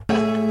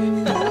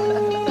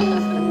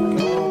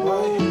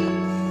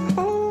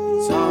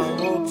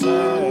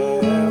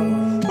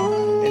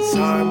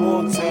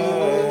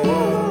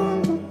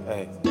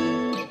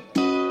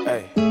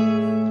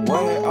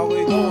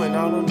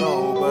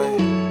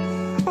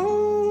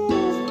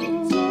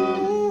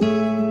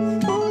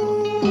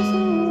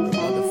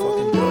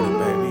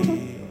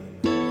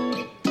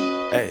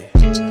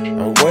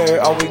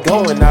we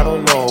going? I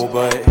don't know,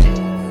 but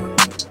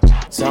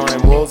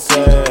time will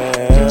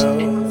tell,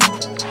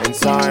 and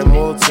time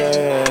will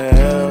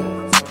tell.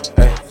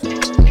 Hey.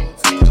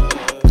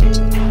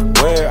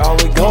 Where are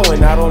we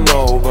going? I don't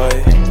know, but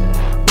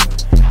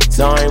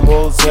time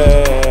will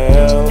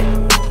tell,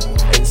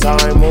 and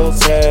time will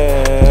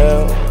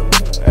tell.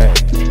 Hey.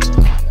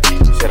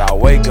 Should I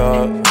wake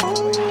up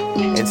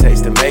and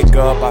taste the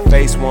makeup? I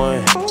face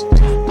one.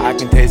 I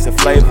can taste the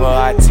flavor.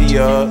 I tee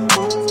up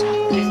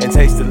and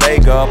taste the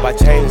leg up. I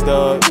changed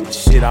up.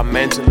 Shit, I'm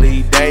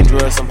mentally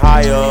dangerous. I'm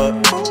high up.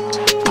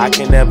 I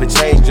can never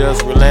change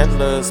us.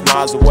 Relentless,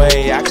 miles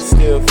away. I can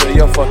still feel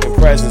your fucking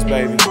presence,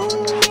 baby.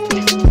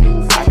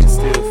 I can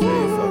still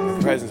feel your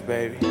fucking presence,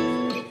 baby.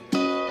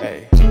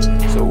 Hey.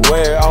 So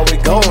where are we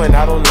going?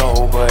 I don't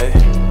know, but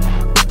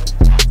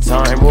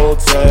time will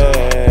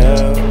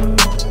tell.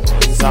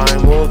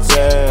 Time will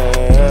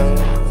tell.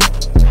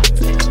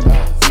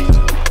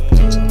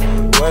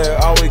 Where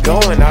are we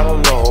going? I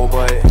don't know,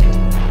 but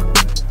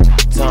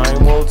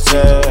time will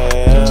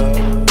tell.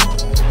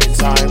 And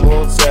time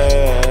will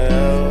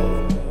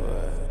tell.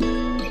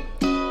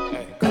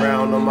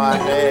 Crown on my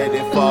head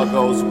if all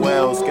goes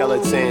well.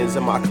 Skeletons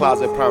in my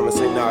closet promise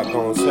they not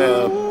gon'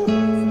 sell.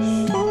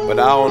 But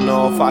I don't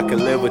know if I can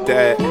live with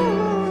that.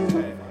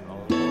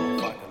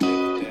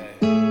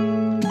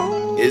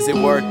 Is it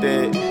worth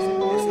it?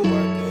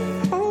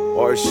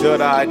 Or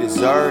should I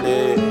desert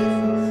it?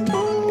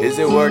 Is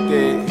it worth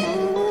it?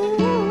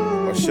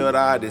 Or should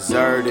I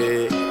desert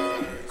it?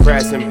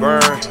 Crash and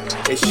burn,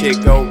 and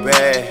shit go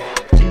bad.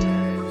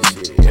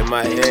 Shit, in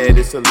my head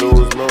it's a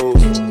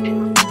lose-lose.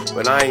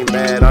 But I ain't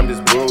mad, I'm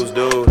just bruised,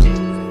 dude.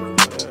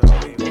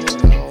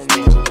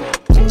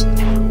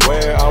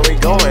 Where are we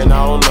going?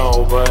 I don't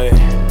know, but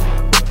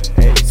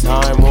hey,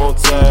 time will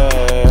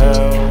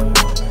tell.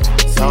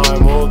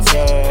 Time will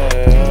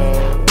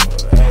tell.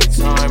 Hey,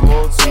 time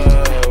will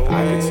tell.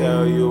 I can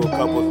tell you a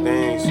couple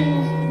things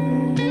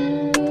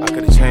I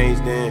could've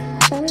changed then.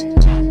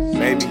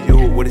 Maybe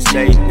you would've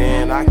stayed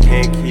then. I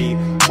can't keep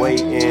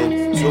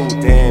waiting. Too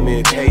damn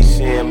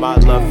impatient. My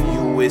love for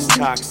you is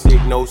toxic,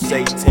 no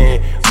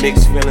Satan.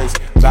 Mixed feelings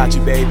about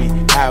you, baby.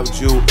 How'd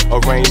you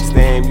arrange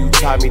them? You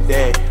taught me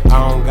that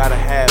I don't gotta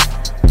have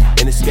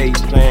an escape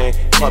plan.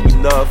 Puppy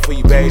love for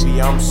you, baby.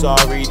 I'm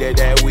sorry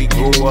that we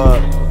grew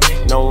up.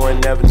 No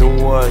one ever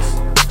knew us,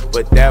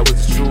 but that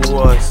was true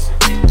us.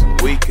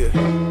 We could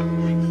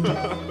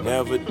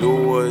never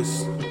do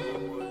us.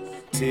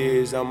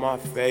 Tears on my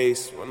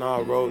face when I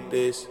wrote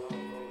this.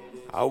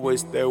 I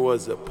wish there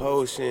was a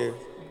potion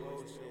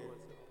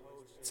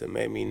to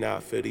make me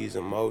not feel these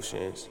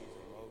emotions.